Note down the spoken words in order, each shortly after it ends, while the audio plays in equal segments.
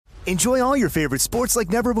Enjoy all your favorite sports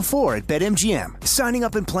like never before at BetMGM. Signing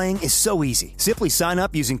up and playing is so easy. Simply sign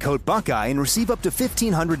up using code Buckeye and receive up to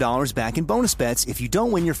 $1,500 back in bonus bets if you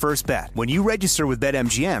don't win your first bet. When you register with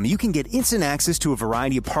BetMGM, you can get instant access to a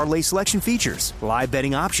variety of parlay selection features, live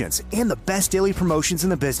betting options, and the best daily promotions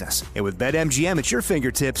in the business. And with BetMGM at your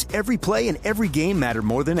fingertips, every play and every game matter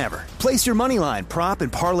more than ever. Place your moneyline, prop,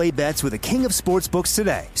 and parlay bets with the king of sportsbooks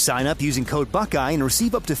today. Sign up using code Buckeye and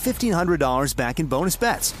receive up to $1,500 back in bonus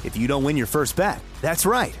bets if you don't win your first bet. That's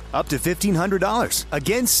right, up to $1,500.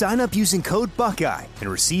 Again, sign up using code Buckeye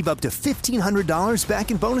and receive up to $1,500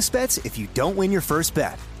 back in bonus bets if you don't win your first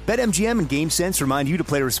bet. BetMGM and GameSense remind you to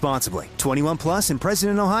play responsibly. 21 plus and present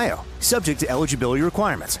in Ohio. Subject to eligibility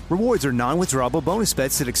requirements. Rewards are non-withdrawable bonus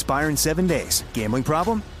bets that expire in 7 days. Gambling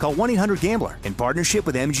problem? Call 1-800-GAMBLER in partnership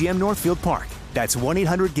with MGM Northfield Park. That's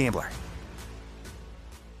 1-800-GAMBLER.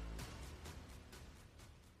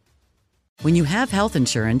 When you have health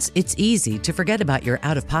insurance, it's easy to forget about your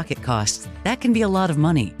out-of-pocket costs. That can be a lot of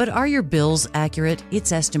money. But are your bills accurate?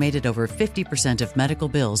 It's estimated over 50% of medical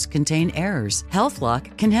bills contain errors.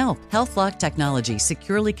 HealthLock can help. HealthLock technology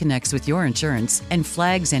securely connects with your insurance and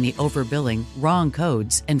flags any overbilling, wrong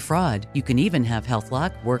codes, and fraud. You can even have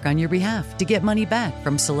HealthLock work on your behalf to get money back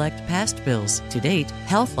from select past bills. To date,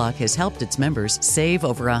 HealthLock has helped its members save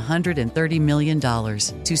over $130 million.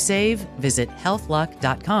 To save, visit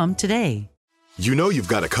healthlock.com today. You know you've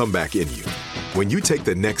got a comeback in you. When you take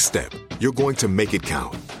the next step, you're going to make it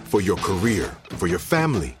count. For your career, for your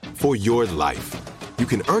family, for your life. You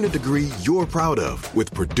can earn a degree you're proud of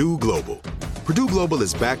with Purdue Global. Purdue Global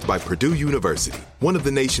is backed by Purdue University, one of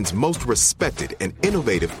the nation's most respected and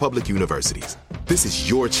innovative public universities. This is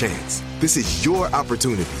your chance. This is your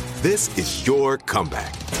opportunity. This is your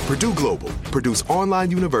comeback. Purdue Global, Purdue's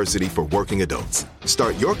online university for working adults.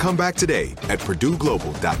 Start your comeback today at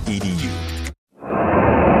purdueglobal.edu.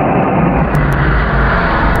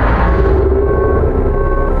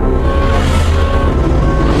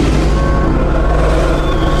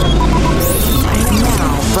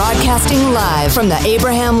 Broadcasting live from the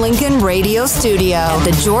Abraham Lincoln Radio Studio at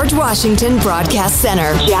the George Washington Broadcast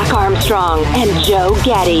Center. Jack Armstrong and Joe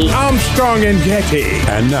Getty. Armstrong and Getty.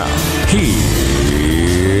 And now, here's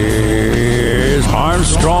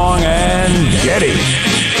Armstrong and Getty.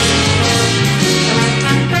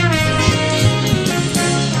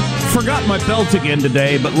 Forgot my belt again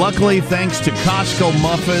today, but luckily, thanks to Costco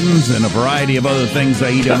muffins and a variety of other things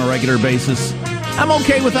I eat on a regular basis, I'm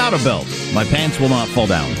okay without a belt. My pants will not fall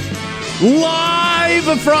down.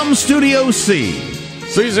 Live from Studio C.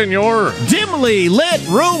 Senor. Dimly lit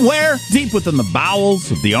room where, deep within the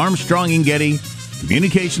bowels of the Armstrong and Getty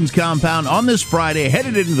Communications Compound on this Friday,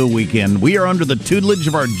 headed into the weekend, we are under the tutelage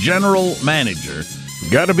of our general manager.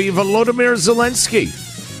 Gotta be Volodymyr Zelensky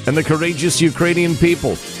and the courageous Ukrainian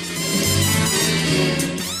people.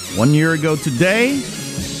 1 year ago today,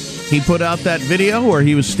 he put out that video where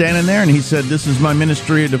he was standing there and he said, "This is my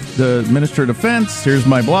Minister of Defense. Here's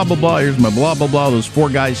my blah, blah, blah. Here's my blah, blah, blah." Those four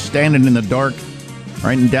guys standing in the dark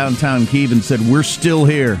right in downtown Kyiv and said, "We're still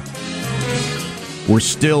here. We're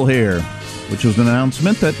still here," which was an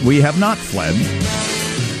announcement that we have not fled.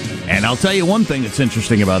 And I'll tell you one thing that's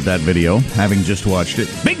interesting about that video, having just watched it.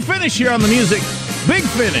 Big finish here on the music. Big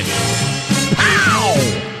finish. Pow!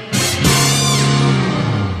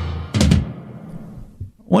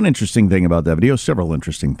 One interesting thing about that video, several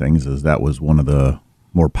interesting things, is that was one of the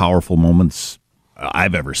more powerful moments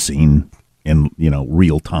I've ever seen in,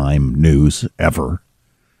 real-time news ever.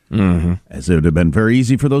 Mm-hmm. As it would have been very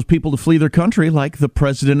easy for those people to flee their country like the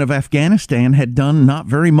president of Afghanistan had done not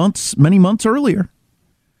many months earlier.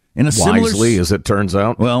 In a wisely, as it turns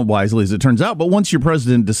out. Well, wisely as it turns out. But once your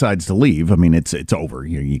president decides to leave, I mean, it's over.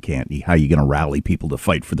 You can't. How are you going to rally people to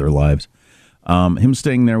fight for their lives? Him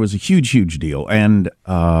staying there was a huge, huge deal. And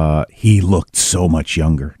he looked so much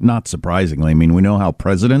younger, not surprisingly. I mean, we know how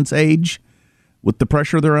presidents age with the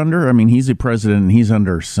pressure they're under. I mean, he's a president and he's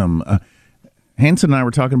under some... Hanson and I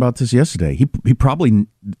were talking about this yesterday. He probably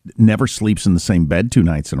never sleeps in the same bed 2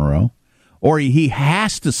 nights in a row. Or he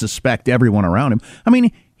has to suspect everyone around him. I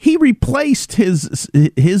mean, he replaced his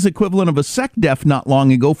equivalent of a SecDef not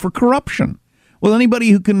long ago for corruption. Well, anybody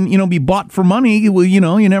who can, be bought for money, well, you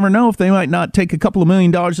never know if they might not take a couple of $1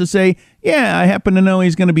 million to say, yeah, I happen to know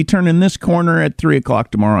he's going to be turning this corner at 3:00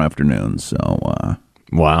 tomorrow afternoon. So,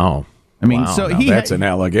 wow. I mean, wow. So that's an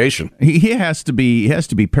allegation. He has to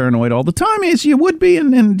be paranoid all the time, as you would be,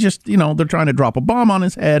 and just they're trying to drop a bomb on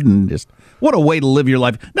his head, and just what a way to live your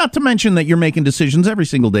life. Not to mention that you're making decisions every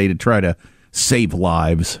single day to try to save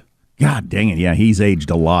lives. God dang it. Yeah, he's aged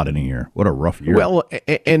a lot in a year. What a rough year. Well,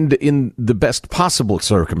 and in the best possible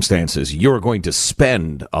circumstances, you're going to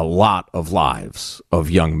spend a lot of lives of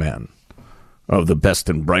young men, of the best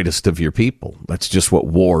and brightest of your people. That's just what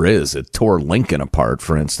war is. It tore Lincoln apart,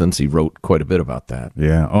 for instance. He wrote quite a bit about that.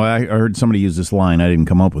 Yeah. Oh, I heard somebody use this line. I didn't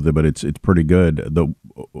come up with it, but it's pretty good.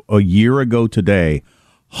 A year ago today,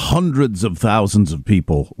 hundreds of thousands of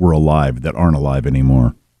people were alive that aren't alive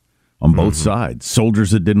anymore on both sides. Soldiers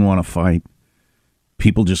that didn't want to fight,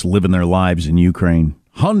 people just living their lives in Ukraine.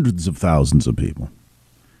 Hundreds of thousands of people.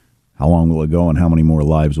 How long will it go and how many more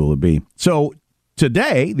lives will it be? So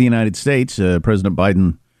today, the United States, President Biden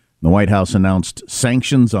and the White House announced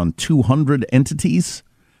sanctions on 200 entities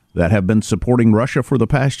that have been supporting Russia for the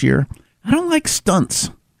past year. I don't like stunts.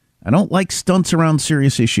 I don't like stunts around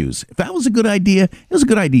serious issues. If that was a good idea, it was a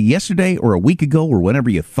good idea yesterday or a week ago or whenever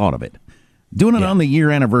you thought of it. Doing it on the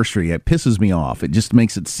year anniversary, it pisses me off. It just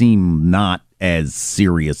makes it seem not as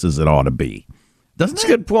serious as it ought to be. Doesn't it? That's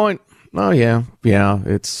a good point. Oh, yeah. Yeah,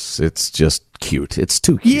 it's just cute. It's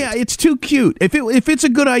too cute. Yeah, it's too cute. If it's a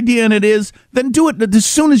good idea, and it is, then do it as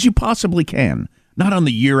soon as you possibly can. Not on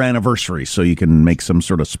the year anniversary so you can make some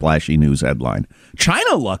sort of splashy news headline.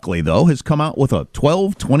 China, luckily, though, has come out with a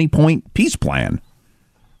 12, 20-point peace plan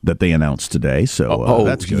that they announced today. So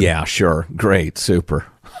that's good. Yeah, sure. Great. Super.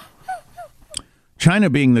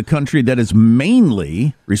 China being the country that is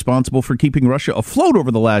mainly responsible for keeping Russia afloat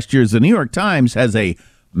over the last years. The New York Times has a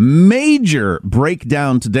major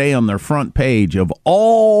breakdown today on their front page of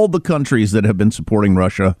all the countries that have been supporting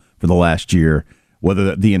Russia for the last year,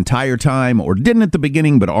 whether the entire time or didn't at the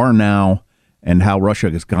beginning but are now, and how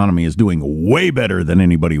Russia's economy is doing way better than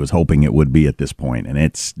anybody was hoping it would be at this point. And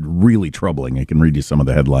it's really troubling. I can read you some of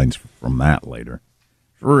the headlines from that later.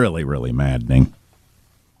 Really, really maddening.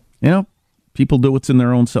 You know, people do what's in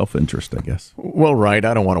their own self-interest, I guess. Well, right.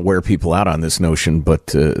 I don't want to wear people out on this notion,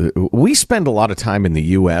 but we spend a lot of time in the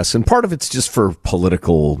U.S., and part of it's just for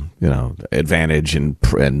political, advantage and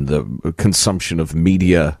the consumption of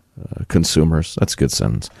media consumers. That's a good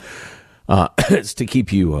sentence. It's to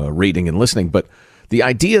keep you reading and listening. But the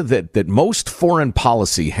idea that most foreign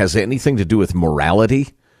policy has anything to do with morality,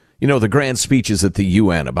 the grand speeches at the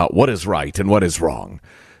UN about what is right and what is wrong,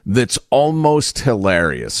 that's almost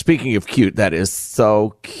hilarious. Speaking of cute, that is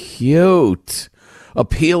so cute.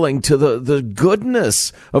 Appealing to the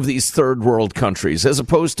goodness of these third world countries, as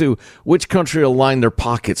opposed to which country will line their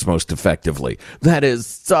pockets most effectively. That is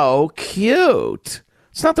so cute.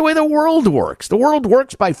 It's not the way the world works. The world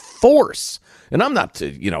works by force. And I'm not,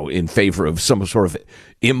 in favor of some sort of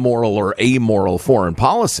immoral or amoral foreign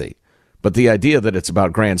policy. But the idea that it's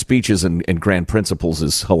about grand speeches and grand principles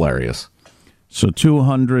is hilarious. So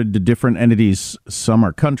 200 different entities, some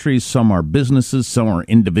are countries, some are businesses, some are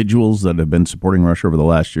individuals that have been supporting Russia over the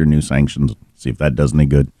last year. New sanctions, see if that does any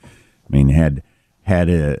good. I mean, had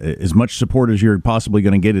as much support as you're possibly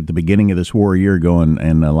going to get at the beginning of this war a year ago,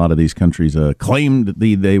 and a lot of these countries claimed that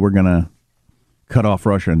they were going to cut off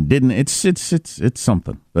Russia and didn't. It's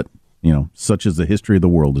something, but such is the history of the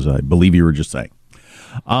world, as I believe you were just saying.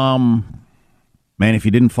 Man, if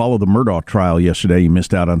you didn't follow the Murdaugh trial yesterday, you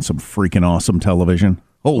missed out on some freaking awesome television.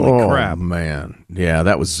 Holy crap, man! Yeah,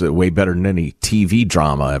 that was way better than any TV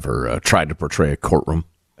drama ever tried to portray a courtroom.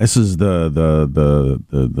 This is the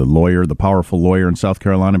lawyer, the powerful lawyer in South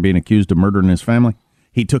Carolina being accused of murdering his family.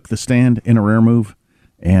 He took the stand in a rare move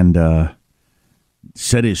and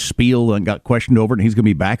said his spiel and got questioned over it. And he's going to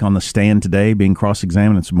be back on the stand today being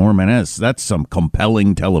cross-examined and some more. Man, that's some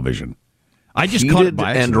compelling television. I just caught it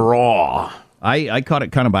by accident. And raw. I caught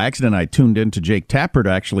it kind of by accident. I tuned in to Jake Tapper to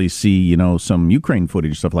actually see, some Ukraine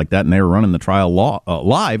footage, stuff like that, and they were running the trial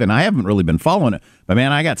live, and I haven't really been following it. But,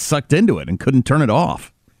 man, I got sucked into it and couldn't turn it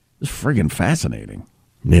off. It's friggin' fascinating.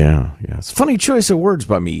 Yeah. It's a funny choice of words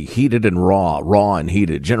by me, heated and raw and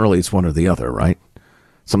heated. Generally, it's one or the other, right?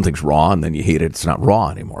 Something's raw, and then you heat it. It's not raw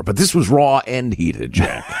anymore. But this was raw and heated,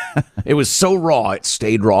 Jack. It was so raw, it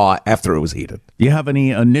stayed raw after it was heated. Do you have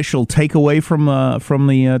any initial takeaway from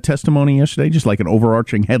the testimony yesterday? Just like an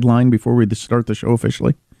overarching headline before we start the show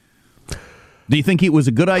officially? Do you think it was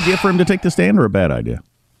a good idea for him to take the stand or a bad idea?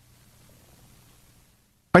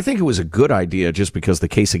 I think it was a good idea just because the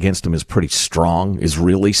case against him is pretty strong, is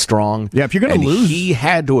really strong. Yeah, if you're going to lose... he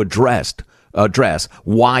had to address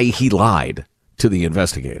why he lied to the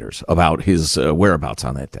investigators about his whereabouts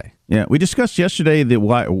on that day. Yeah, we discussed yesterday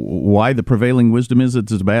why the prevailing wisdom is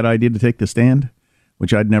it's a bad idea to take the stand,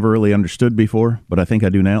 which I'd never really understood before, but I think I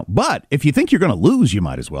do now. But if you think you're going to lose, you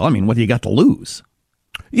might as well. I mean, what do you got to lose?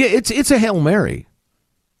 Yeah, it's a Hail Mary.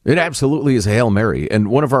 It absolutely is a Hail Mary. And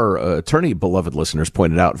one of our attorney beloved listeners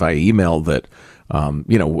pointed out via email that,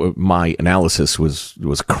 my analysis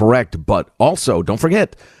was correct. But also, don't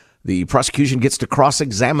forget, the prosecution gets to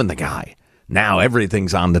cross-examine the guy. Now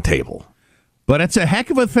everything's on the table. But it's a heck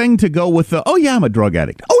of a thing to go with the, oh, yeah, I'm a drug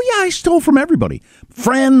addict. Oh, yeah, I stole from everybody.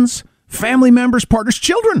 Friends, family members, partners,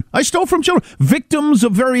 children. I stole from children. Victims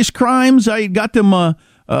of various crimes. I got them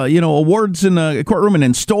awards in a courtroom and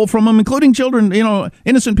then stole from them, including children,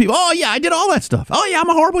 innocent people. Oh, yeah, I did all that stuff. Oh, yeah, I'm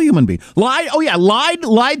a horrible human being. Lied. Oh, yeah,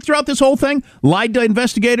 lied throughout this whole thing. Lied to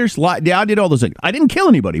investigators. Lied. Yeah, I did all those things. I didn't kill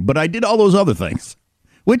anybody, but I did all those other things,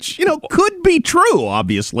 which, could be true,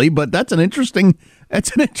 obviously, but that's an interesting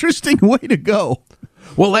way to go.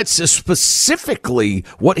 Well, that's specifically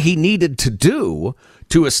what he needed to do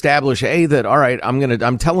to establish, that, all right,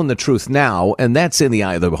 I'm telling the truth now, and that's in the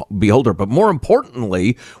eye of the beholder. But more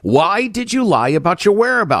importantly, why did you lie about your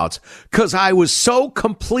whereabouts? Because I was so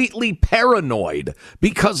completely paranoid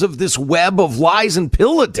because of this web of lies and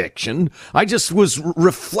pill addiction. I just was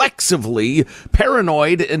reflexively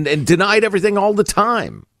paranoid and denied everything all the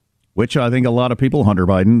time. Which I think a lot of people, Hunter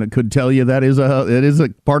Biden, could tell you it is a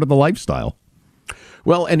part of the lifestyle.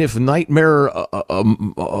 Well, and if nightmare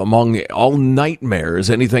among all nightmares,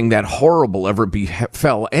 anything that horrible ever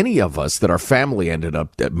befell any of us that our family ended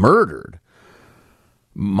up murdered,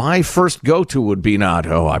 my first go-to would be not,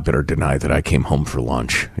 I better deny that I came home for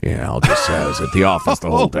lunch. Yeah, I'll just say I was at the office the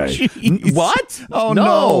whole day. What? Oh,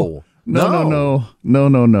 no.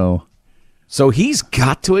 No. So he's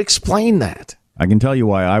got to explain that. I can tell you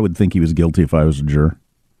why I would think he was guilty if I was a juror.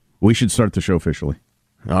 We should start the show officially.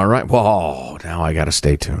 All right. Well, now I got to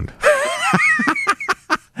stay tuned.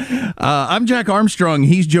 I'm Jack Armstrong.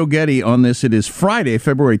 He's Joe Getty on this. It is Friday,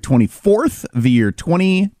 February 24th, the year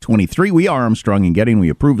 2023. We are Armstrong and Getty, and we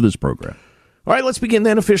approve of this program. All right, let's begin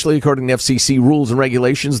then officially according to FCC rules and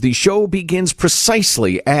regulations. The show begins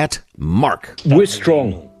precisely at Mark. We're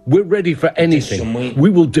strong. We're ready for anything.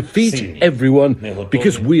 We will defeat everyone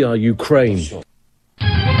because we are Ukraine.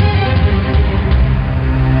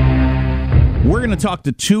 We're going to talk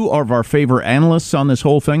to two of our favorite analysts on this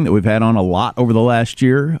whole thing that we've had on a lot over the last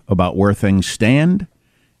year about where things stand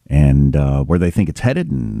and where they think it's headed.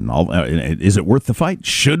 And is it worth the fight?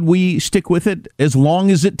 Should we stick with it as long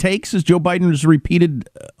as it takes, as Joe Biden has repeated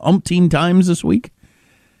umpteen times this week?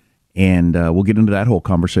 And we'll get into that whole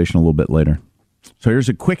conversation a little bit later. So here's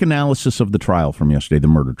a quick analysis of the trial from yesterday, the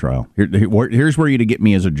murder trial. Here's where you to get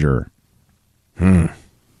me as a juror.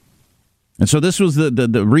 And so this was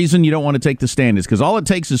the reason you don't want to take the stand is because all it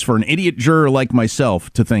takes is for an idiot juror like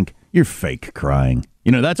myself to think, you're fake crying.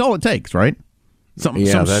 That's all it takes, right? Some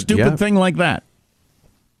stupid thing like that.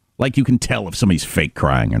 Like you can tell if somebody's fake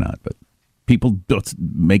crying or not, but people don't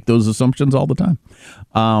make those assumptions all the time.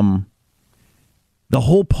 The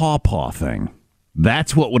whole pawpaw thing,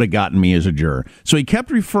 that's what would have gotten me as a juror. So he kept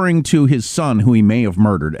referring to his son, who he may have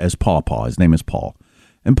murdered, as Pawpaw. His name is Paul.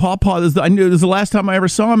 And Pawpaw, I knew it was the last time I ever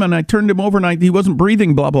saw him, and I turned him over, and he wasn't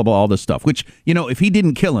breathing, blah, blah, blah, all this stuff, which, if he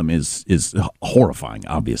didn't kill him is horrifying,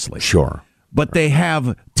 obviously. Sure. But they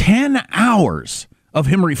have 10 hours of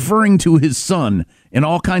him referring to his son in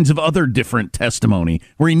all kinds of other different testimony,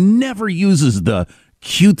 where he never uses the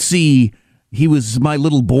cutesy, he was my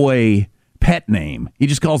little boy pet name. He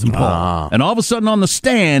just calls him Paul. And all of a sudden on the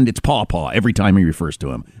stand, it's Pawpaw every time he refers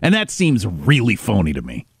to him. And that seems really phony to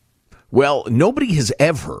me. Well, nobody has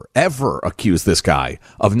ever accused this guy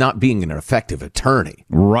of not being an effective attorney.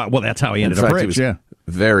 Right. Well, that's how he ended up rich, yeah.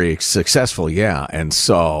 Very successful, yeah. And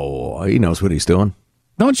so he knows what he's doing.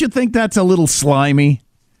 Don't you think that's a little slimy?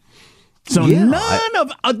 So none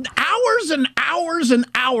of hours and hours and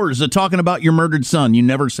hours of talking about your murdered son. You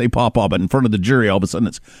never say Pawpaw, but in front of the jury, all of a sudden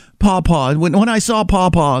it's Pawpaw. When I saw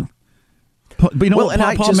Pawpaw, but you know what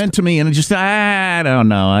Pawpaw meant to me, and it just, I don't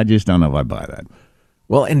know. I just don't know if I buy that.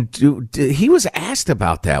 Well, and he was asked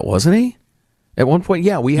about that, wasn't he? At one point,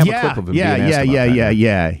 we have a clip of him being asked about that.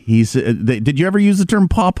 Yeah. He's, did you ever use the term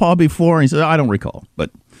pawpaw before? And he said, I don't recall,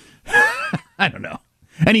 but I don't know.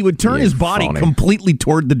 And he would turn his body completely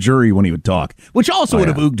toward the jury when he would talk, which also would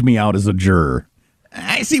have ooged me out as a juror.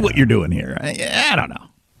 I see what you're doing here. I don't know.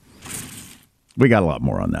 We got a lot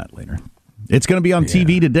more on that later. It's going to be on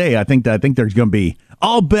TV today. I think there's going to be,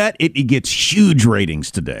 I'll bet it gets huge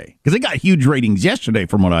ratings today. Because it got huge ratings yesterday,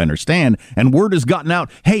 from what I understand. And word has gotten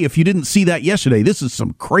out, hey, if you didn't see that yesterday, this is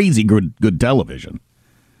some crazy good television.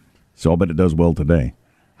 So I'll bet it does well today.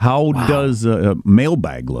 How does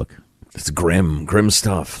Mailbag look? It's grim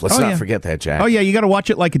stuff. Let's not forget that, Jack. Oh, yeah, you got to watch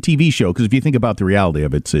it like a TV show, because if you think about the reality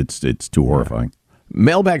of it, it's too horrifying.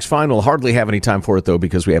 Mailbag's fine. We'll hardly have any time for it, though,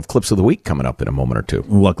 because we have Clips of the Week coming up in a moment or two.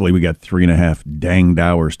 Luckily, we got 3.5 danged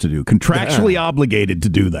hours to do. Contractually obligated to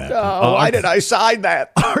do that. Why did I sign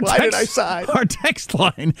that? Why did I sign? Our text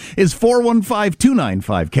line is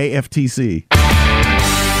 415-295-KFTC.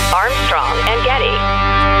 Armstrong and Getty.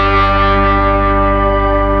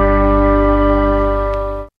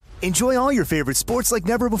 Enjoy all your favorite sports like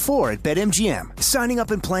never before at BetMGM. Signing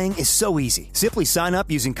up and playing is so easy. Simply sign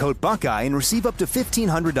up using code Buckeye and receive up to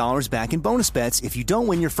 $1,500 back in bonus bets if you don't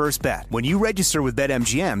win your first bet. When you register with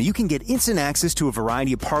BetMGM, you can get instant access to a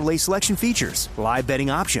variety of parlay selection features, live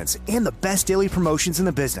betting options, and the best daily promotions in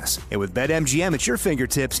the business. And with BetMGM at your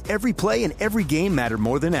fingertips, every play and every game matter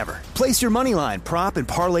more than ever. Place your moneyline, prop, and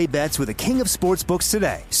parlay bets with the king of sportsbooks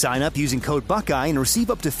today. Sign up using code Buckeye and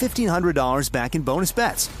receive up to $1,500 back in bonus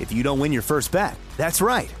bets if you don't win your first bet. That's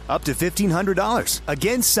right, up to $1,500.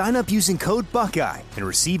 Again, sign up using code Buckeye and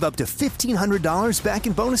receive up to $1,500 back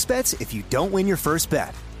in bonus bets if you don't win your first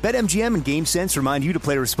bet. BetMGM and GameSense remind you to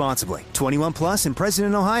play responsibly. 21 plus and present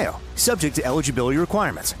in Ohio. Subject to eligibility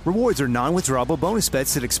requirements. Rewards are non-withdrawable bonus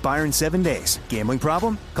bets that expire in 7 days. Gambling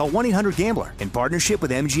problem? Call 1-800-GAMBLER in partnership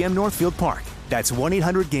with MGM Northfield Park. That's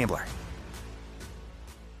 1-800-GAMBLER.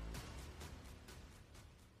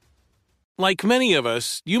 Like many of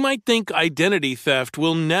us, you might think identity theft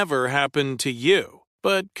will never happen to you.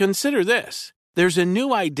 But consider this. There's a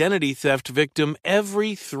new identity theft victim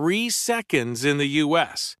every 3 seconds in the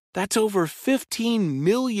U.S. That's over 15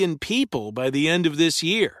 million people by the end of this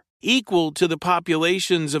year, equal to the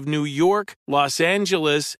populations of New York, Los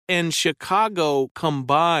Angeles, and Chicago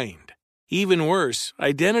combined. Even worse,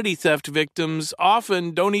 identity theft victims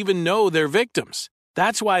often don't even know they're victims.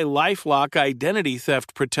 That's why LifeLock Identity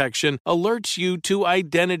Theft Protection alerts you to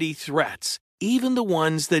identity threats, even the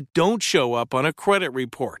ones that don't show up on a credit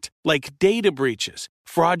report, like data breaches,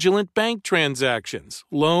 fraudulent bank transactions,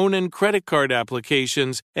 loan and credit card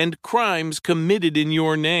applications, and crimes committed in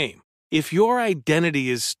your name. If your identity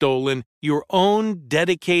is stolen, your own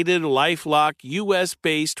dedicated LifeLock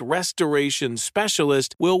U.S.-based restoration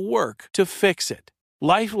specialist will work to fix it.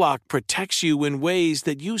 LifeLock protects you in ways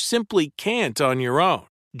that you simply can't on your own.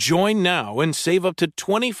 Join now and save up to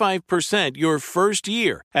 25% your first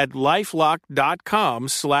year at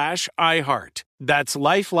LifeLock.com/iHeart. That's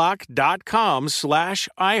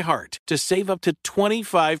LifeLock.com/iHeart to save up to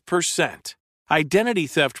 25%. Identity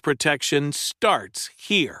theft protection starts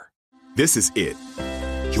here. This is it.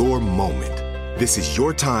 Your moment. This is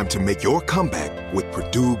your time to make your comeback with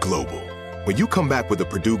Purdue Global. When you come back with a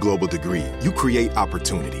Purdue Global degree, you create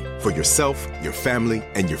opportunity for yourself, your family,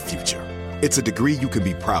 and your future. It's a degree you can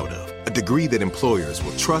be proud of, a degree that employers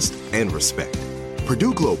will trust and respect.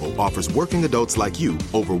 Purdue Global offers working adults like you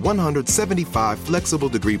over 175 flexible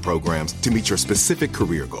degree programs to meet your specific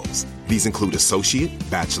career goals. These include associate,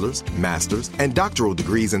 bachelor's, master's, and doctoral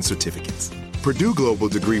degrees and certificates. Purdue Global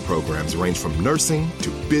degree programs range from nursing to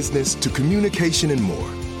business to communication and more.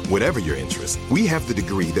 Whatever your interest, we have the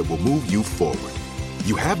degree that will move you forward.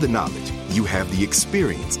 You have the knowledge, you have the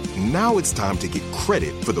experience. Now it's time to get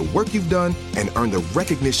credit for the work you've done and earn the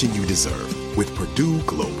recognition you deserve with Purdue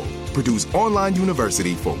Global, Purdue's online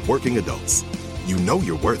university for working adults. You know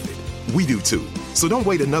you're worth it. We do too. So don't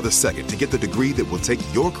wait another second to get the degree that will take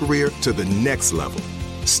your career to the next level.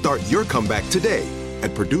 Start your comeback today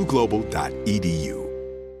at purdueglobal.edu.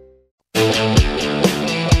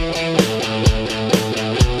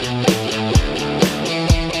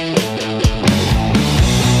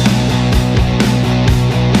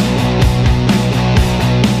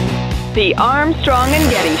 The Armstrong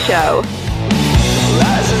and Getty Show.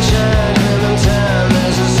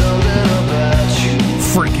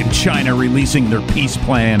 Freaking China releasing their peace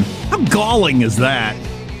plan. How galling is that?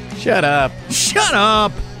 Shut up. Shut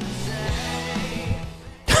up.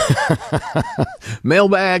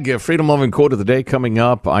 Mailbag, Freedom Loving Quote of the Day coming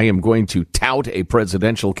up. I am going to tout a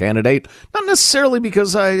presidential candidate, not necessarily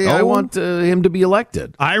because I want him to be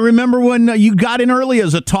elected. I remember when you got in early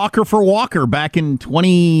as a talker for Walker back in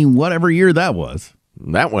 20 whatever year that was.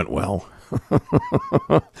 That went well.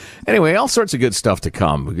 Anyway, all sorts of good stuff to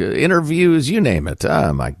come. Interviews, you name it.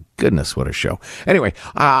 My goodness, what a show. Anyway,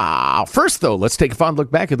 first, though, let's take a fond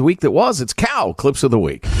look back at the week that was. It's Cow Clips of the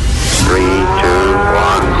Week. 3, 2,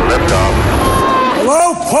 1, lift off.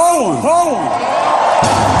 Hello, Poland.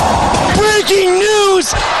 Breaking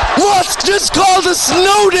news! Musk just called a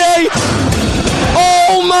snow day!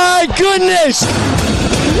 Oh my goodness!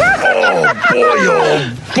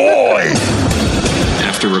 Oh boy!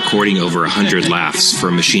 After recording over 100 laughs for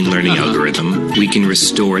a machine learning algorithm, we can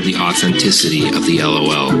restore the authenticity of the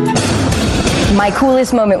LOL. My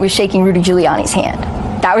coolest moment was shaking Rudy Giuliani's hand.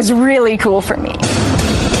 that was really cool for me.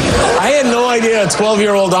 I had no idea a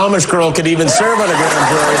 12-year-old Amish girl could even serve on a grand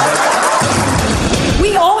jury.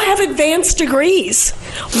 We all have advanced degrees.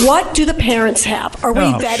 What do the parents have? Are we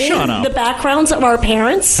vetting the backgrounds of our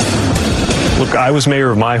parents? Look, I was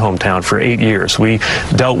mayor of my hometown for 8 years. We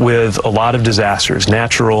dealt with a lot of disasters,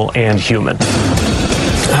 natural and human.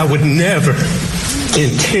 I would never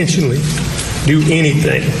intentionally do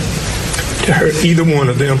anything to hurt either one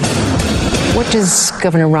of them. What does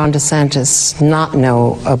Governor Ron DeSantis not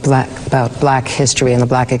know about black history and the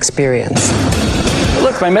black experience?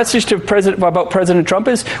 Look, my message to about President Trump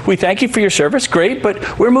is, we thank you for your service, great,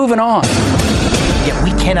 but we're moving on. Yet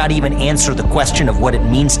we cannot even answer the question of what it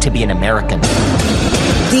means to be an American.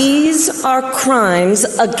 These are crimes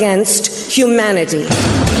against humanity.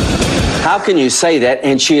 How can you say that,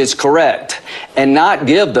 and she is correct, and not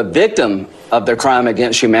give the victim of the crime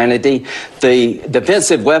against humanity the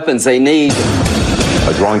defensive weapons they need?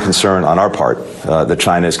 A growing concern on our part that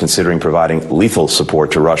China is considering providing lethal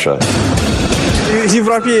support to Russia.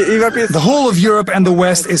 The whole of Europe and the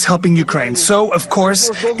West is helping Ukraine, so of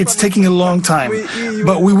course it's taking a long time.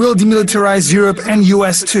 But we will demilitarize Europe and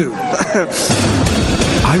US too.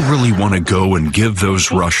 I really want to go and give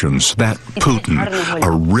those Russians, that Putin,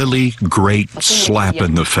 a really great slap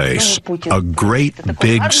in the face. A great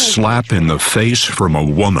big slap in the face from a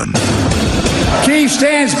woman. Kyiv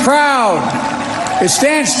stands proud. It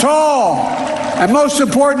stands tall. And most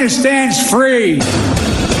important, it stands free.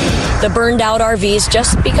 The burned out RVs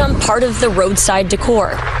just become part of the roadside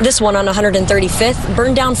decor. This one on 135th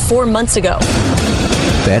burned down 4 months ago.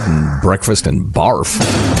 Bed and breakfast and barf.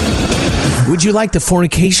 Would you like the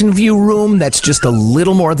fornication view room? That's just a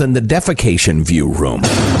little more than the defecation view room.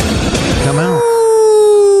 Come out.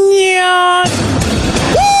 Yeah.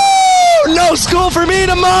 Woo! No school for me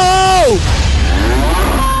tomorrow!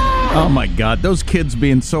 Oh, my God. Those kids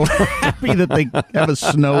being so happy that they have a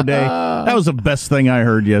snow day. That was the best thing I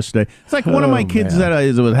heard yesterday. It's like one of my kids that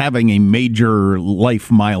was having a major life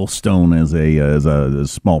milestone as a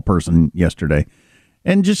small person yesterday.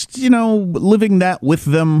 And just, living that with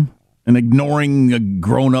them and ignoring a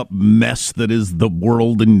grown-up mess that is the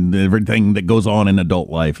world and everything that goes on in adult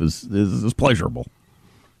life is pleasurable.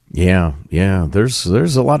 Yeah. There's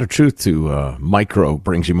a lot of truth to micro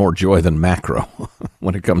brings you more joy than macro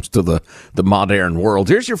when it comes to the modern world.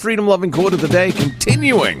 Here's your freedom-loving quote of the day,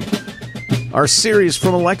 continuing our series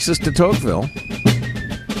from Alexis de Tocqueville.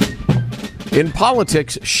 In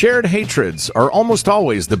politics, shared hatreds are almost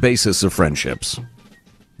always the basis of friendships.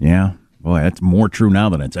 Yeah. Boy, that's more true now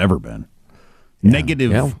than it's ever been.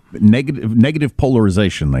 Negative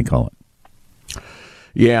polarization, they call it.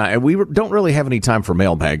 Yeah, and we don't really have any time for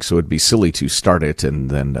mailbag, so it'd be silly to start it and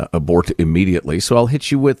then abort immediately. So I'll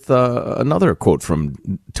hit you with another quote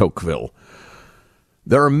from Tocqueville.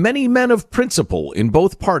 There are many men of principle in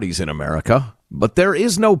both parties in America, but there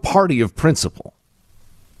is no party of principle.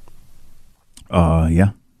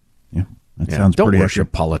 Yeah. That sounds don't pretty worship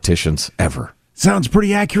accurate. Politicians ever. Sounds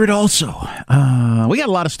pretty accurate also. We got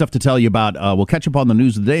a lot of stuff to tell you about. We'll catch up on the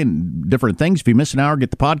news of the day and different things. If you miss an hour, get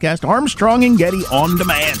the podcast. Armstrong and Getty on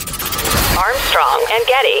demand. Armstrong and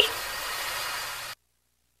Getty.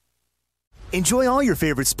 Enjoy all your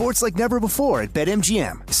favorite sports like never before at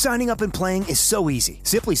BetMGM. Signing up and playing is so easy.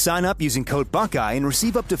 Simply sign up using code Buckeye and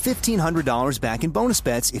receive up to $1,500 back in bonus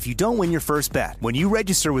bets if you don't win your first bet. When you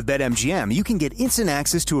register with BetMGM, you can get instant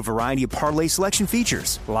access to a variety of parlay selection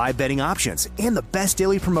features, live betting options, and the best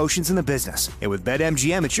daily promotions in the business. And with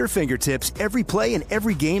BetMGM at your fingertips, every play and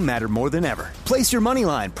every game matter more than ever. Place your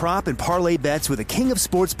moneyline, prop, and parlay bets with the king of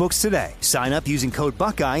sportsbooks today. Sign up using code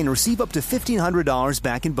Buckeye and receive up to $1,500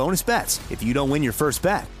 back in bonus bets if you don't win your first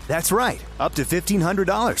bet. That's right, up to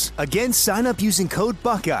 $1,500. Again, sign up using code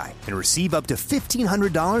Buckeye and receive up to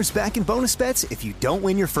 $1,500 back in bonus bets if you don't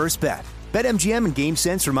win your first bet. BetMGM and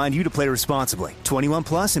GameSense remind you to play responsibly. 21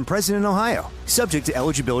 plus and present in Ohio. Subject to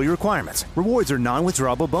eligibility requirements. Rewards are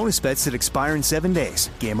non-withdrawable bonus bets that expire in 7 days.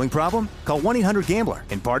 Gambling problem? Call 1-800-GAMBLER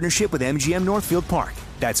in partnership with MGM Northfield Park.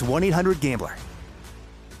 That's 1-800-GAMBLER.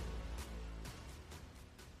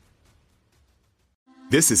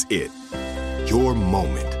 This is it. Your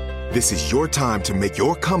moment. This is your time to make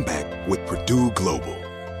your comeback with Purdue Global.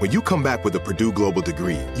 When you come back with a Purdue Global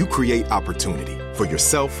degree, you create opportunity for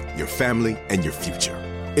yourself, your family, and your future.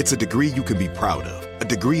 It's a degree you can be proud of, a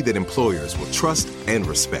degree that employers will trust and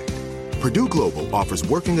respect. Purdue Global offers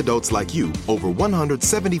working adults like you over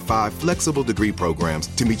 175 flexible degree programs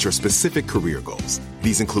to meet your specific career goals.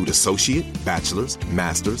 These include associate, bachelor's,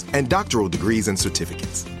 master's, and doctoral degrees and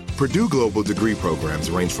certificates. Purdue Global degree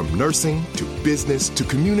programs range from nursing to business to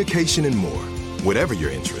communication and more. Whatever your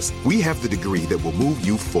interest, we have the degree that will move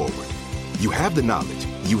you forward. You have the knowledge,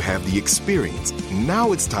 you have the experience.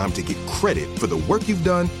 Now it's time to get credit for the work you've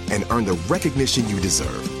done and earn the recognition you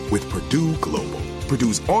deserve with Purdue Global,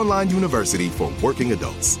 Purdue's online university for working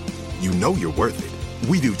adults. You know you're worth it.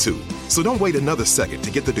 We do too. So don't wait another second to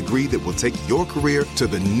get the degree that will take your career to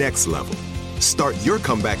the next level. Start your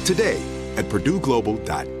comeback today at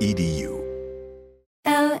purdueglobal.edu.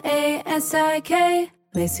 LASIK,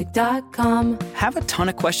 LASIK.com. Have a ton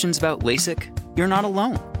of questions about LASIK? You're not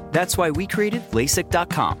alone. That's why we created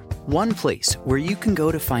LASIK.com. One place where you can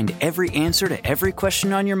go to find every answer to every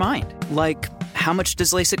question on your mind. Like, how much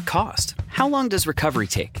does LASIK cost? How long does recovery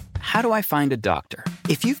take? How do I find a doctor?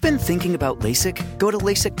 If you've been thinking about LASIK, go to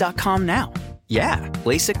LASIK.com now. Yeah,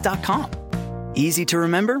 LASIK.com. Easy to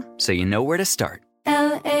remember, so you know where to start.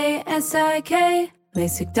 LASIK,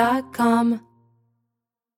 LASIK.com.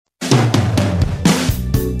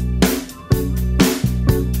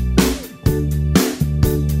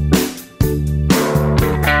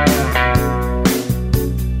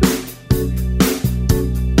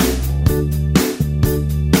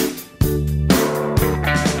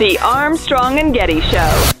 The Armstrong and Getty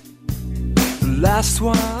Show. Last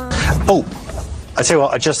one. Oh, I tell you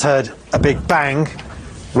what, I just heard a big bang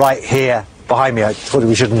right here behind me. I thought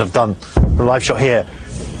we shouldn't have done the live shot here.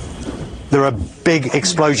 There are big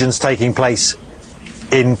explosions taking place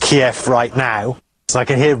in Kiev right now. So I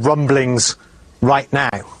can hear rumblings right now.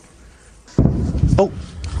 Oh,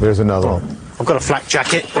 there's another one. I've got a flak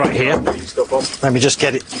jacket right here. Let me just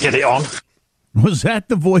get it on. Was that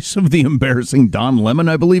the voice of the embarrassing Don Lemon,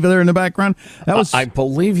 I believe, there in the background? That was, I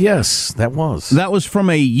believe, yes, that was. That was from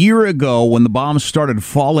a year ago when the bombs started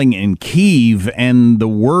falling in Kyiv, and the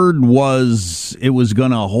word was it was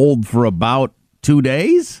going to hold for about 2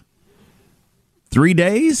 days, 3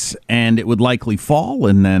 days, and it would likely fall,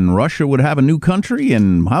 and then Russia would have a new country,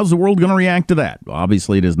 and how's the world going to react to that?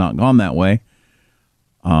 Obviously, it has not gone that way.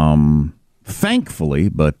 Thankfully,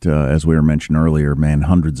 but as we were mentioned earlier, man,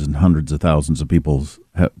 hundreds and hundreds of thousands of people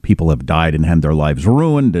have died and had their lives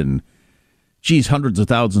ruined, and geez, hundreds of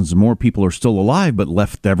thousands of more people are still alive, but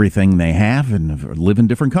left everything they have and live in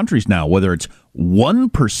different countries now. Whether it's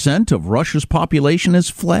 1% of Russia's population has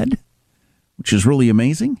fled, which is really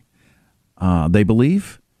amazing. They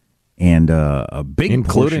believe, and a big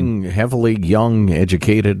including heavily young,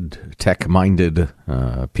 educated, tech-minded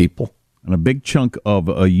people. And a big chunk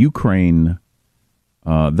of Ukraine,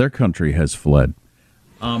 their country has fled.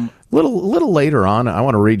 Little later on, I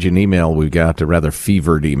want to read you an email we got, a rather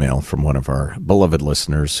fevered email from one of our beloved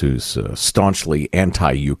listeners who's staunchly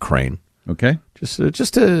anti-Ukraine. Okay.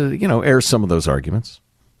 Just to, air some of those arguments.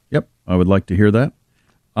 Yep, I would like to hear that.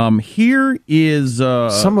 Here is...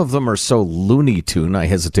 some of them are so Looney Tune, I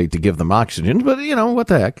hesitate to give them oxygen, but, what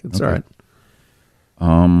the heck? It's okay.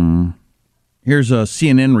 All right. Here's a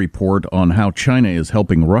CNN report on how China is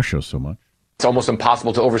helping Russia so much. It's almost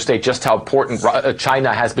impossible to overstate just how important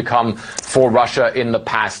China has become for Russia in the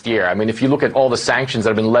past year. I mean, if you look at all the sanctions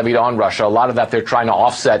that have been levied on Russia, a lot of that they're trying to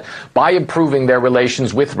offset by improving their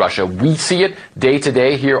relations with Russia. We see it day to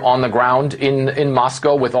day here on the ground in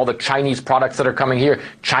Moscow with all the Chinese products that are coming here,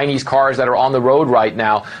 Chinese cars that are on the road right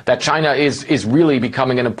now, that China is really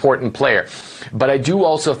becoming an important player. But I do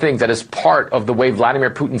also think that as part of the way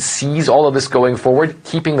Vladimir Putin sees all of this going forward,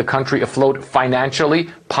 keeping the country afloat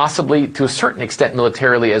financially, possibly to a certain extent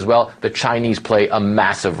militarily as well, the Chinese play a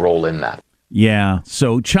massive role in that. Yeah,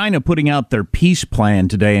 so China putting out their peace plan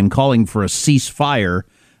today and calling for a ceasefire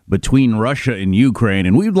between Russia and Ukraine,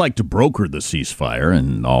 and we'd like to broker the ceasefire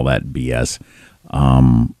and all that BS.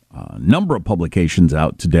 A number of publications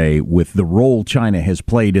out today with the role China has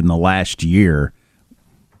played in the last year,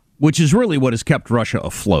 which is really what has kept Russia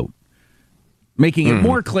afloat. Making it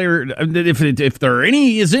more clear that if there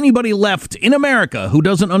is anybody left in America who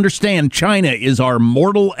doesn't understand China is our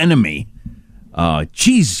mortal enemy,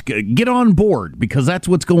 get on board, because that's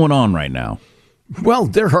what's going on right now. Well,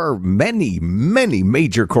 there are many, many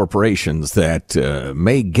major corporations that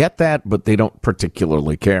may get that, but they don't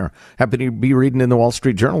particularly care. Happened to be reading in the Wall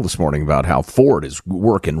Street Journal this morning about how Ford is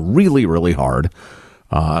working really, really hard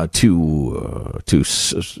to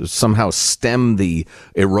somehow stem the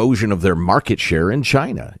erosion of their market share in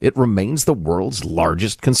China. It remains the world's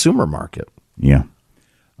largest consumer market. Yeah.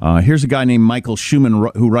 Here's a guy named Michael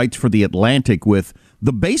Schumann who writes for The Atlantic with,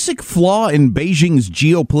 the basic flaw in Beijing's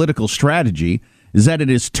geopolitical strategy is that it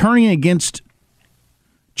is turning against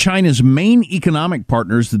China's main economic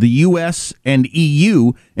partners, the U.S. and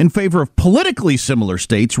EU, in favor of politically similar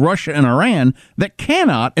states, Russia and Iran, that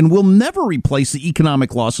cannot and will never replace the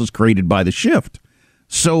economic losses created by the shift.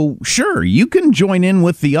 So, sure, you can join in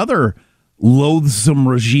with the other loathsome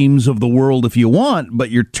regimes of the world if you want, but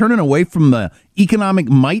you're turning away from the economic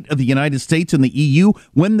might of the United States and the EU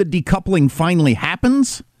when the decoupling finally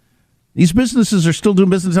happens. These businesses are still doing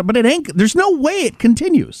business, but it ain't. There's no way it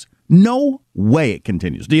continues. No way it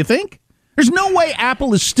continues. Do you think? There's no way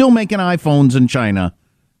Apple is still making iPhones in China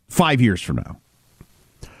 5 years from now.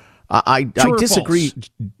 I disagree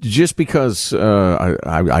just because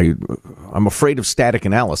I'm afraid of static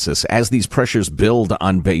analysis. As these pressures build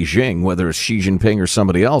on Beijing, whether it's Xi Jinping or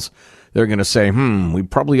somebody else, they're going to say, we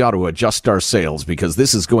probably ought to adjust our sails because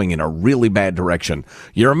this is going in a really bad direction.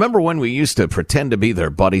 You remember when we used to pretend to be their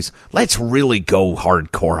buddies? Let's really go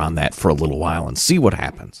hardcore on that for a little while and see what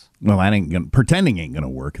happens. Well, pretending ain't going to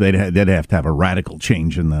work. They'd have to have a radical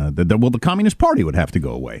change in the Communist Party would have to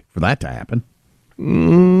go away for that to happen.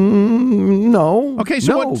 No. Okay,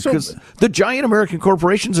 because the giant American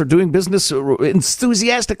corporations are doing business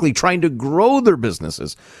enthusiastically, trying to grow their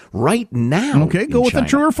businesses right now. Okay, go with the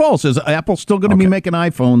true or false. Is Apple still going to be making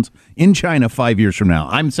iPhones in China 5 years from now?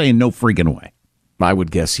 I'm saying no freaking way. I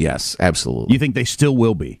would guess yes, absolutely. You think they still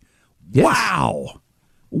will be? Yes.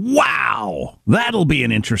 Wow. That'll be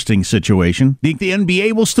an interesting situation. Think the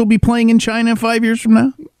NBA will still be playing in China 5 years from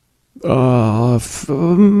now?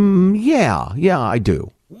 Yeah, I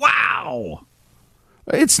do. Wow.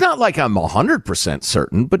 It's not like I'm 100%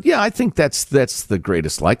 certain, but yeah, I think that's the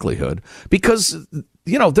greatest likelihood because,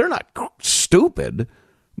 they're not stupid,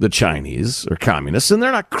 the Chinese or communists, and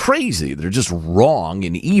they're not crazy. They're just wrong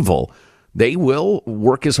and evil. They will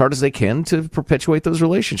work as hard as they can to perpetuate those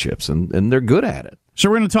relationships, and they're good at it. So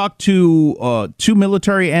we're going to talk to two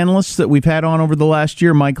military analysts that we've had on over the last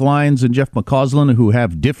year, Mike Lyons and Jeff McCausland, who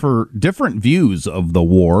have different views of the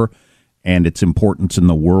war and its importance in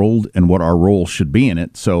the world and what our role should be in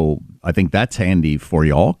it. So I think that's handy for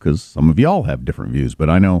y'all because some of y'all have different views. But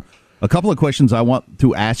I know a couple of questions I want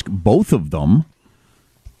to ask both of them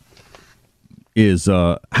is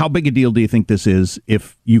how big a deal do you think this is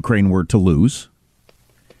if Ukraine were to lose?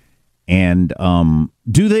 And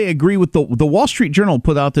do they agree with the Wall Street Journal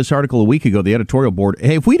put out this article a week ago, the editorial board?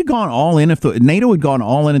 Hey, if we'd have gone all in, if NATO had gone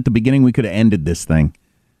all in at the beginning, we could have ended this thing.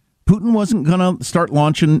 Putin wasn't going to start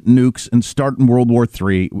launching nukes and start in World War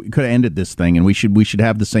III. We could have ended this thing, and we should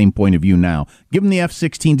have the same point of view now. Give them the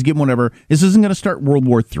F-16s, give them whatever. This isn't going to start World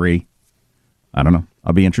War III. I don't know.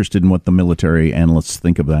 I'll be interested in what the military analysts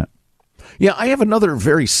think of that. Yeah, I have another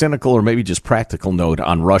very cynical or maybe just practical note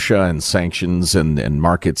on Russia and sanctions and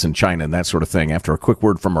markets in China and that sort of thing. After a quick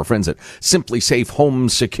word from our friends at Simply Safe Home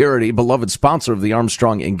Security, beloved sponsor of the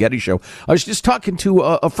Armstrong and Getty Show. I was just talking to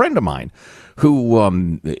a friend of mine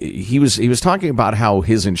who he was talking about how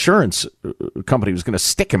his insurance company was going to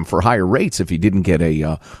stick him for higher rates if he didn't get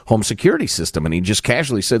a home security system, and he just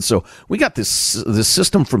casually said, "So we got this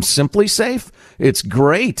system from Simply Safe. It's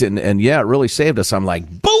great, and yeah, it really saved us." I'm like,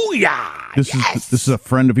 "Booyah!" This is a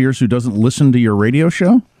friend of yours who doesn't listen to your radio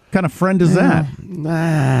show? What kind of friend is that?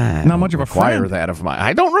 Not much of a friend.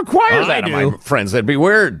 I don't require that of my friends. That'd be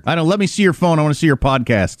weird. I don't. Let me see your phone. I want to see your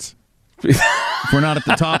podcasts. If we're not at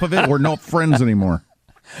the top of it, we're not friends anymore.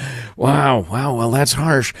 Wow. Well, that's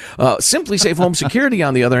harsh. Simply Safe Home Security,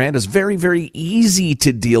 on the other hand, is very, very easy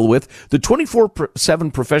to deal with. The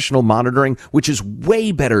 24/7 professional monitoring, which is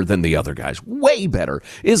way better than the other guys, way better,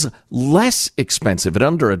 is less expensive at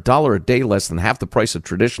under $1 a day, less than half the price of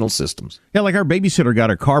traditional systems. Yeah, like our babysitter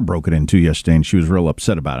got her car broken into yesterday, and she was real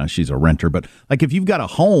upset about it. She's a renter. But like if you've got a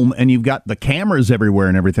home and you've got the cameras everywhere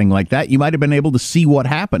and everything like that, you might have been able to see what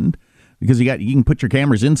happened. Because you can put your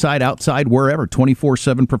cameras inside, outside, wherever.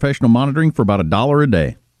 24/7 professional monitoring for about $1 a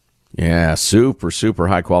day. Yeah, super, super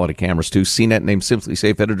high-quality cameras, too. CNET named Simply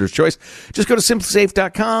Safe Editor's Choice. Just go to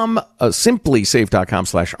simplysafe.com,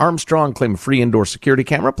 simplysafe.com/Armstrong. Claim a free indoor security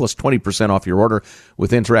camera plus 20% off your order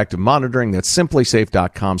with interactive monitoring. That's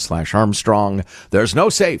simplysafe.com/Armstrong. There's no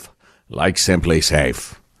safe like Simply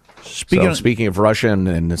Safe. Speaking of Russia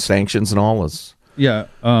and the sanctions and all,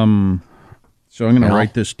 So I'm going to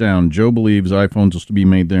write this down. Joe believes iPhones will be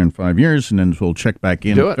made there in 5 years, and then we'll check back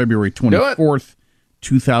in February 24th,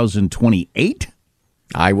 2028.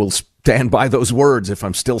 I will stand by those words if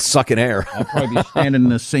I'm still sucking air. I'll probably be standing in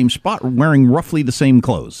the same spot, wearing roughly the same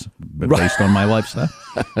clothes, based on my lifestyle.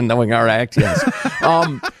 Knowing our act, yes.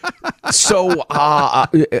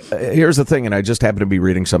 Here's the thing, and I just happened to be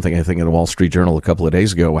reading something, I think, in the Wall Street Journal a couple of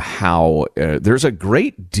days ago, how there's a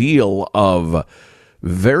great deal of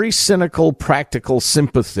very cynical, practical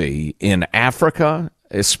sympathy in Africa,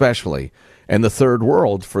 especially, and the third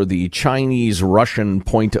world for the Chinese-Russian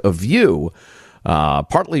point of view.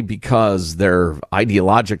 partly because they're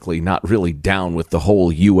ideologically not really down with the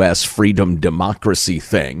whole U.S. freedom democracy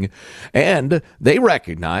thing. And they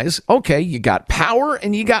recognize, okay, you got power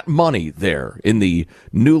and you got money there in the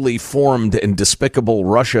newly formed and despicable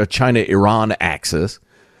Russia-China-Iran axis.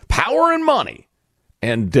 Power and money.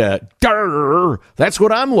 And that's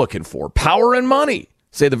what I'm looking for. Power and money,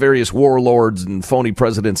 say the various warlords and phony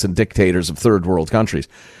presidents and dictators of third world countries.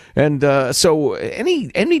 And so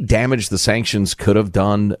any damage the sanctions could have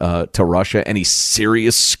done to Russia, any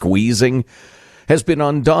serious squeezing, has been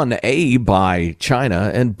undone, A, by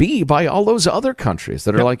China, and B, by all those other countries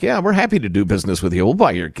that are like, yeah, we're happy to do business with you. We'll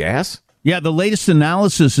buy your gas. Yeah, the latest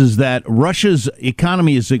analysis is that Russia's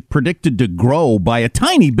economy is predicted to grow by a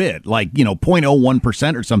tiny bit, like,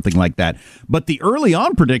 0.01% or something like that. But the early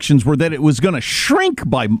on predictions were that it was going to shrink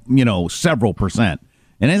by, several percent.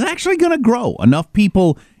 And it's actually going to grow. Enough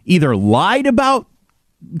people either lied about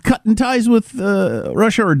cutting ties with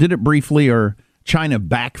Russia or did it briefly, or China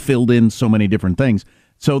backfilled in so many different things.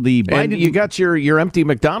 So the Biden, and you got your empty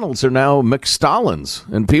McDonald's are now McStallins,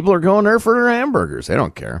 and people are going there for their hamburgers. They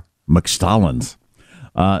don't care. McStallins.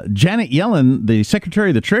 Janet Yellen, the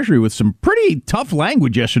Secretary of the Treasury, with some pretty tough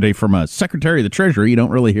language yesterday from a Secretary of the Treasury. You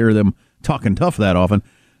don't really hear them talking tough that often.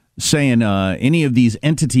 Saying any of these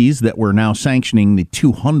entities that we're now sanctioning, the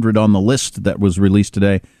 200 on the list that was released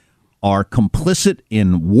today, are complicit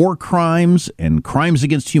in war crimes and crimes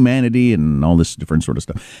against humanity and all this different sort of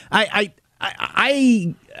stuff.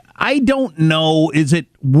 I don't know. Is it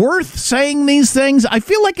worth saying these things? I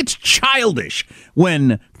feel like it's childish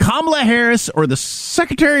when Kamala Harris or the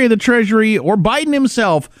Secretary of the Treasury or Biden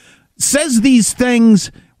himself says these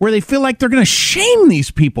things where they feel like they're going to shame these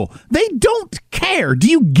people. They don't care. Do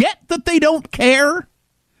you get that they don't care?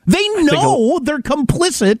 They know they're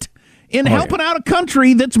complicit in helping out a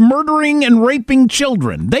country that's murdering and raping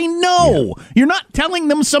children. They know. Yeah. You're not telling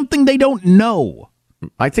them something they don't know.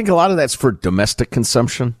 I think a lot of that's for domestic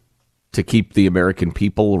consumption, to keep the American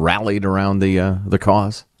people rallied around the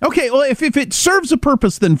cause. Okay, well, if it serves a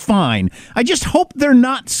purpose, then fine. I just hope they're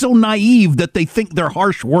not so naive that they think their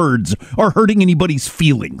harsh words are hurting anybody's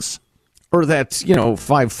feelings. Or that,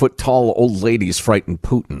 5-foot-tall old ladies frighten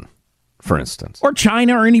Putin, for instance. Or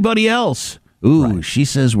China or anybody else. Ooh, right. She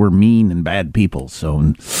says we're mean and bad people, so...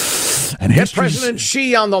 And get President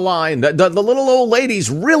Xi on the line. The little old lady's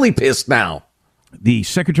really pissed now. The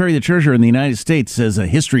Secretary of the Treasury in the United States says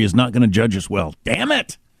history is not going to judge us well. Damn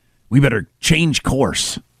it! We better change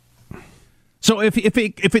course. So if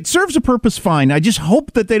it serves a purpose, fine. I just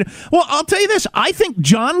hope that they... Well, I'll tell you this. I think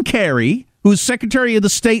John Kerry, who's Secretary of the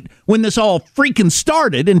State when this all freaking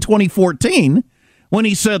started in 2014, when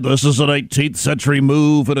he said this is an 18th century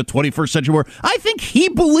move in a 21st century war, I think he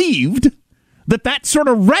believed that sort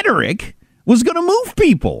of rhetoric was going to move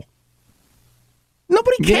people.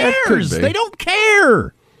 Nobody cares. They don't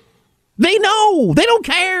care. They know. They don't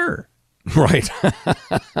care. Right.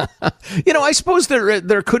 I suppose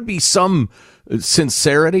there could be some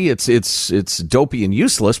sincerity. It's dopey and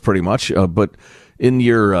useless, pretty much. But in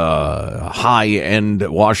your high-end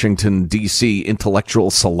Washington, D.C.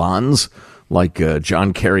 intellectual salons, like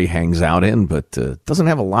John Kerry hangs out in, but doesn't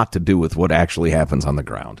have a lot to do with what actually happens on the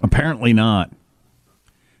ground. Apparently not.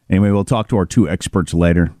 Anyway, we'll talk to our two experts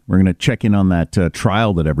later. We're going to check in on that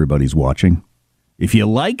trial that everybody's watching. If you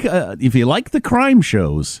like the crime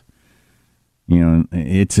shows,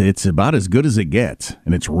 it's about as good as it gets,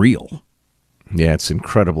 and it's real. Yeah, it's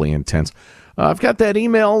incredibly intense. I've got that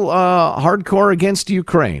email, Hardcore Against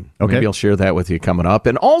Ukraine. Okay. Maybe I'll share that with you coming up.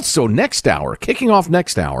 And also kicking off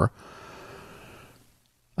next hour,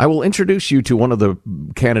 I will introduce you to one of the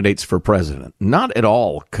candidates for president. Not at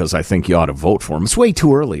all because I think you ought to vote for him. It's way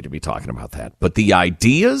too early to be talking about that. But the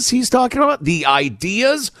ideas he's talking about,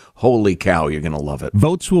 holy cow, you're going to love it.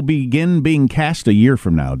 Votes will begin being cast a year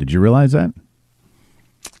from now. Did you realize that?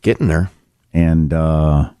 Getting there. And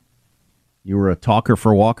you were a talker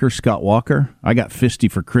for Walker, Scott Walker. I got fisty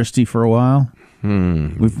for Christie for a while.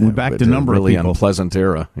 We've backed a number of people. Really unpleasant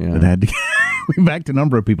era. Yeah. That had to, we backed a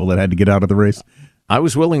number of people that had to get out of the race. I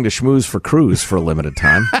was willing to schmooze for Cruz for a limited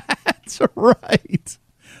time. That's right.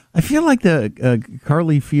 I feel like the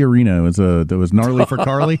Carly Fiorina was gnarly for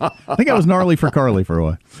Carly. I think I was gnarly for Carly for a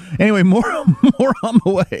while. Anyway, more on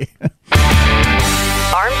the way.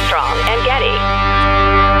 Armstrong and Getty.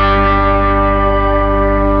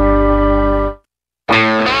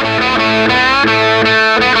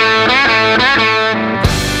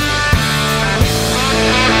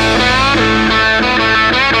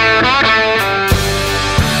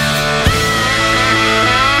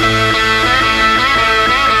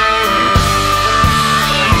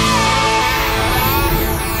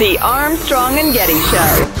 The Armstrong and Getty Show.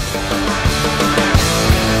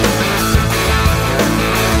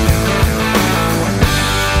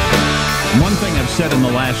 One thing I've said in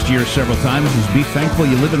the last year several times is be thankful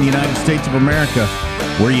you live in the United States of America,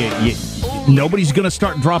 where nobody's going to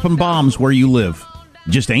start dropping bombs where you live.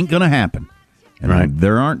 Just ain't going to happen. And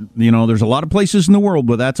there aren't, there's a lot of places in the world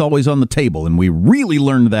where that's always on the table, and we really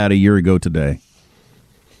learned that a year ago today.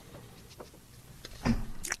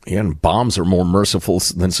 Yeah, and bombs are more merciful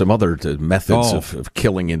than some other methods of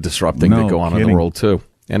killing and disrupting that go on in the world, too.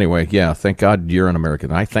 Anyway, yeah, thank God you're an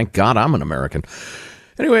American. I thank God I'm an American.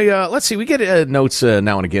 Anyway, let's see. We get notes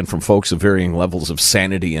now and again from folks of varying levels of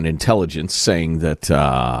sanity and intelligence saying that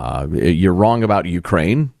you're wrong about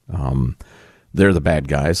Ukraine. They're the bad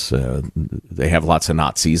guys. They have lots of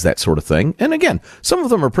Nazis, that sort of thing. And again, some of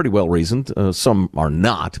them are pretty well-reasoned. Some are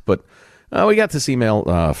not. But we got this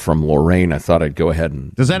email from Lorraine. I thought I'd go ahead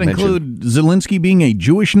and Does that include Zelensky being a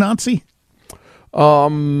Jewish Nazi?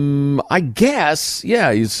 I guess,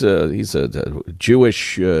 yeah. He's a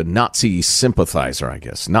Jewish Nazi sympathizer, I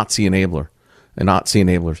guess. Nazi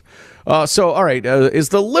enablers. So, all right, is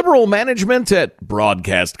the liberal management at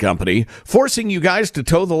Broadcast Company forcing you guys to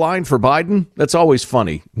toe the line for Biden? That's always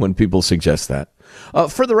funny when people suggest that.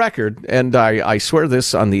 For the record, and I swear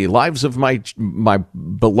this on the lives of my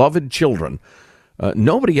beloved children,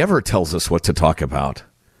 nobody ever tells us what to talk about.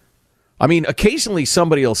 I mean, occasionally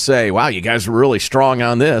somebody will say, wow, you guys were really strong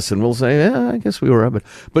on this. And we'll say, yeah, I guess we were.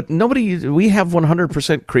 But we have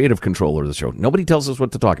 100% creative control over the show. Nobody tells us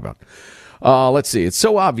what to talk about. Let's see. It's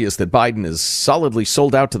so obvious that Biden is solidly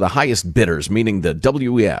sold out to the highest bidders, meaning the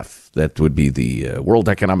WEF. That would be the World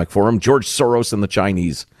Economic Forum, George Soros and the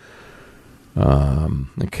Chinese.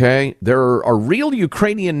 Okay. There are real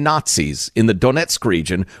Ukrainian Nazis in the Donetsk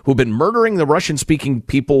region who've been murdering the Russian-speaking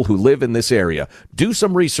people who live in this area. Do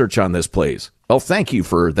some research on this, please. Well, thank you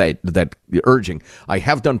for that urging. I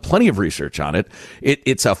have done plenty of research on it.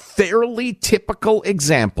 It's a fairly typical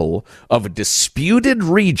example of a disputed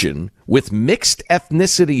region with mixed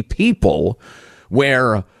ethnicity people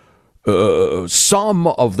where some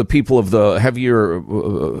of the people of the heavier,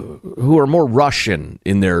 who are more Russian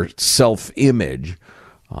in their self-image,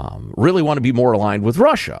 really want to be more aligned with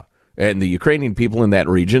Russia. And the Ukrainian people in that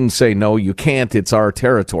region say, no, you can't. It's our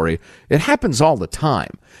territory. It happens all the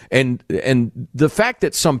time. And the fact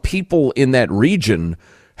that some people in that region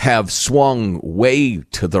have swung way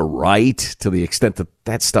to the right, to the extent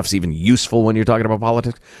that stuff's even useful when you're talking about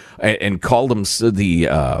politics, and called them the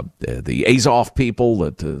Azov people,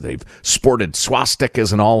 that they've sported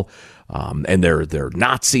swastikas and all, and they're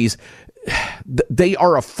Nazis. They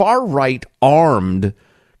are a far-right armed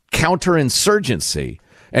counterinsurgency.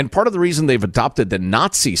 And part of the reason they've adopted the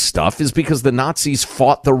Nazi stuff is because the Nazis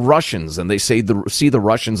fought the Russians, and they see the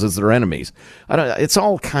Russians as their enemies. It's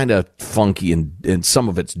all kind of funky, and some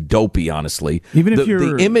of it's dopey, honestly. Even if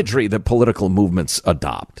the imagery that political movements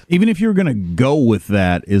adopt. Even if you're going to go with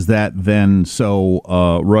that, is that then so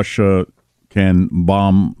Russia can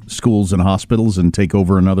bomb schools and hospitals and take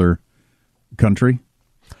over another country?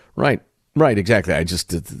 Right, exactly.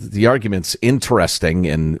 The argument's interesting,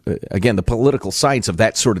 and again, the political science of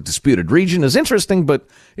that sort of disputed region is interesting, but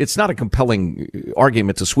it's not a compelling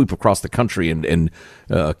argument to sweep across the country and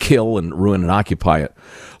kill and ruin and occupy it.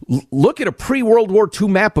 Look at a pre-World War II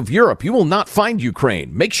map of Europe. You will not find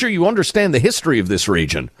Ukraine. Make sure you understand the history of this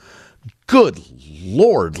region. Good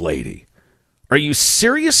Lord, lady. Are you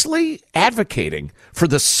seriously advocating for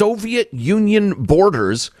the Soviet Union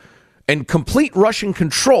borders and complete Russian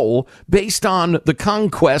control based on the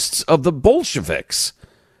conquests of the Bolsheviks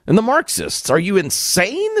and the Marxists? Are you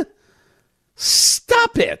insane?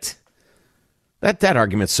 Stop it. That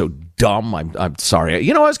argument's so dumb. I'm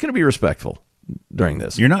sorry. I was going to be respectful during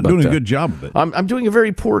this. You're not doing a good job of it. I'm doing a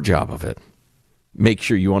very poor job of it. Make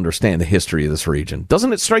sure you understand the history of this region.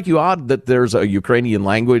 Doesn't it strike you odd that there's a Ukrainian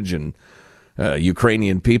language and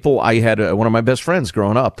Ukrainian people? I had one of my best friends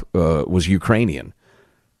growing up was Ukrainian.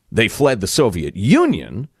 They fled the Soviet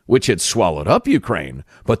Union, which had swallowed up Ukraine,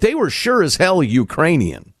 but they were sure as hell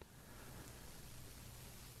Ukrainian.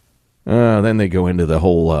 Then they go into the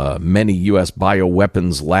whole many U.S.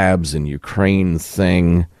 bioweapons labs in Ukraine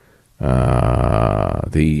thing.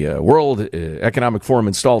 The World Economic Forum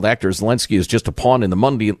installed actor Zelensky is just a pawn in the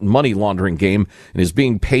money laundering game and is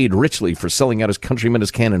being paid richly for selling out his countrymen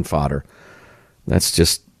as cannon fodder. That's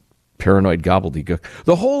just paranoid gobbledygook.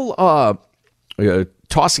 The whole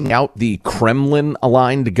tossing out the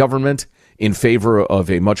Kremlin-aligned government in favor of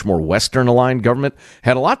a much more Western-aligned government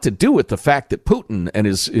had a lot to do with the fact that Putin and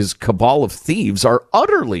his cabal of thieves are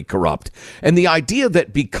utterly corrupt. And the idea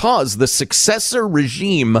that because the successor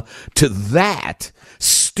regime to that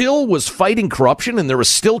still was fighting corruption and there was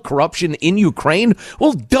still corruption in Ukraine?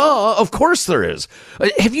 Well, duh, of course there is.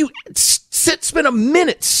 Have you spent a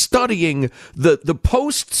minute studying the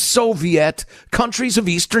post-Soviet countries of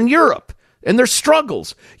Eastern Europe and their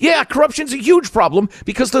struggles? Yeah, corruption's a huge problem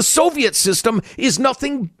because the Soviet system is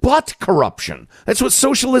nothing but corruption. That's what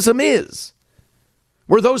socialism is,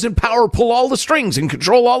 where those in power pull all the strings and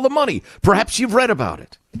control all the money. Perhaps you've read about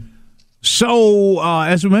it. So,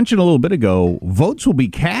 as we mentioned a little bit ago, votes will be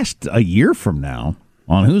cast a year from now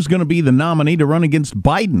on who's going to be the nominee to run against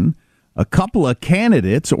Biden. A couple of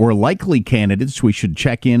candidates or likely candidates we should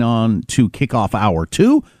check in on to kick off Hour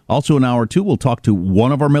 2. Also in Hour 2, we'll talk to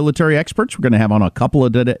one of our military experts. We're going to have on a couple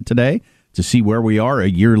of today to see where we are a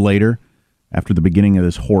year later after the beginning of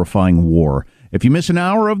this horrifying war. If you miss an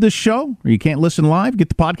hour of this show or you can't listen live, get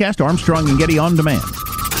the podcast Armstrong and Getty on demand.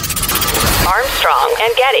 Armstrong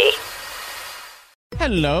and Getty.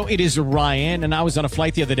 Hello, it is Ryan, and I was on a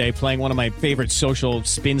flight the other day playing one of my favorite social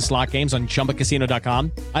spin slot games on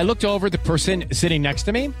ChumbaCasino.com. I looked over at the person sitting next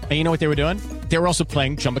to me, and you know what they were doing? They were also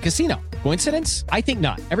playing Chumba Casino. Coincidence? I think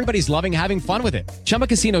not. Everybody's loving having fun with it. Chumba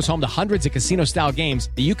Casino is home to hundreds of casino-style games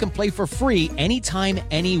that you can play for free anytime,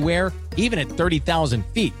 anywhere, even at 30,000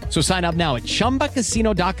 feet. So sign up now at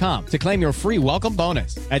ChumbaCasino.com to claim your free welcome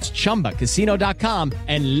bonus. That's ChumbaCasino.com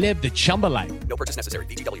and live the Chumba life. No purchase necessary.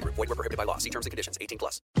 VGW. Void where prohibited by law. See terms and conditions.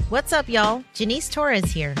 18+. What's up, y'all? Janice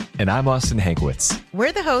Torres here. And I'm Austin Hankwitz.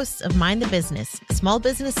 We're the hosts of Mind the Business, Small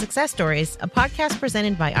Business Success Stories, a podcast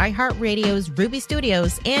presented by iHeartRadio's Ruby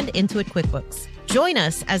Studios and Intuit QuickBooks. Join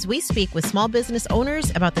us as we speak with small business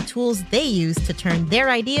owners about the tools they use to turn their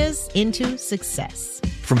ideas into success.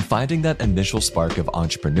 From finding that initial spark of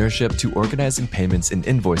entrepreneurship to organizing payments and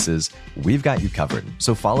invoices, we've got you covered.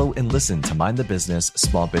 So follow and listen to Mind the Business,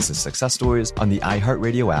 Small Business Success Stories on the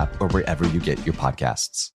iHeartRadio app or wherever you get your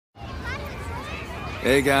podcasts.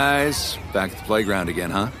 Hey guys, back at the playground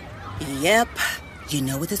again, huh? Yep. You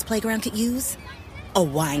know what this playground could use? A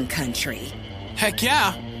wine country. Heck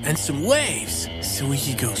yeah, and some waves so we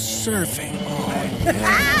could go surfing. Oh,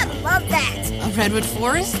 yeah. Love that. A redwood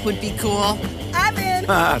forest would be cool. I'm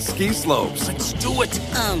in. Ski slopes. Let's do it.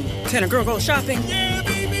 Can a girl go shopping? Yeah,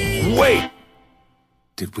 baby. Wait.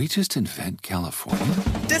 Did we just invent California?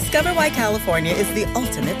 Discover why California is the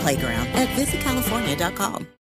ultimate playground at visitcalifornia.com.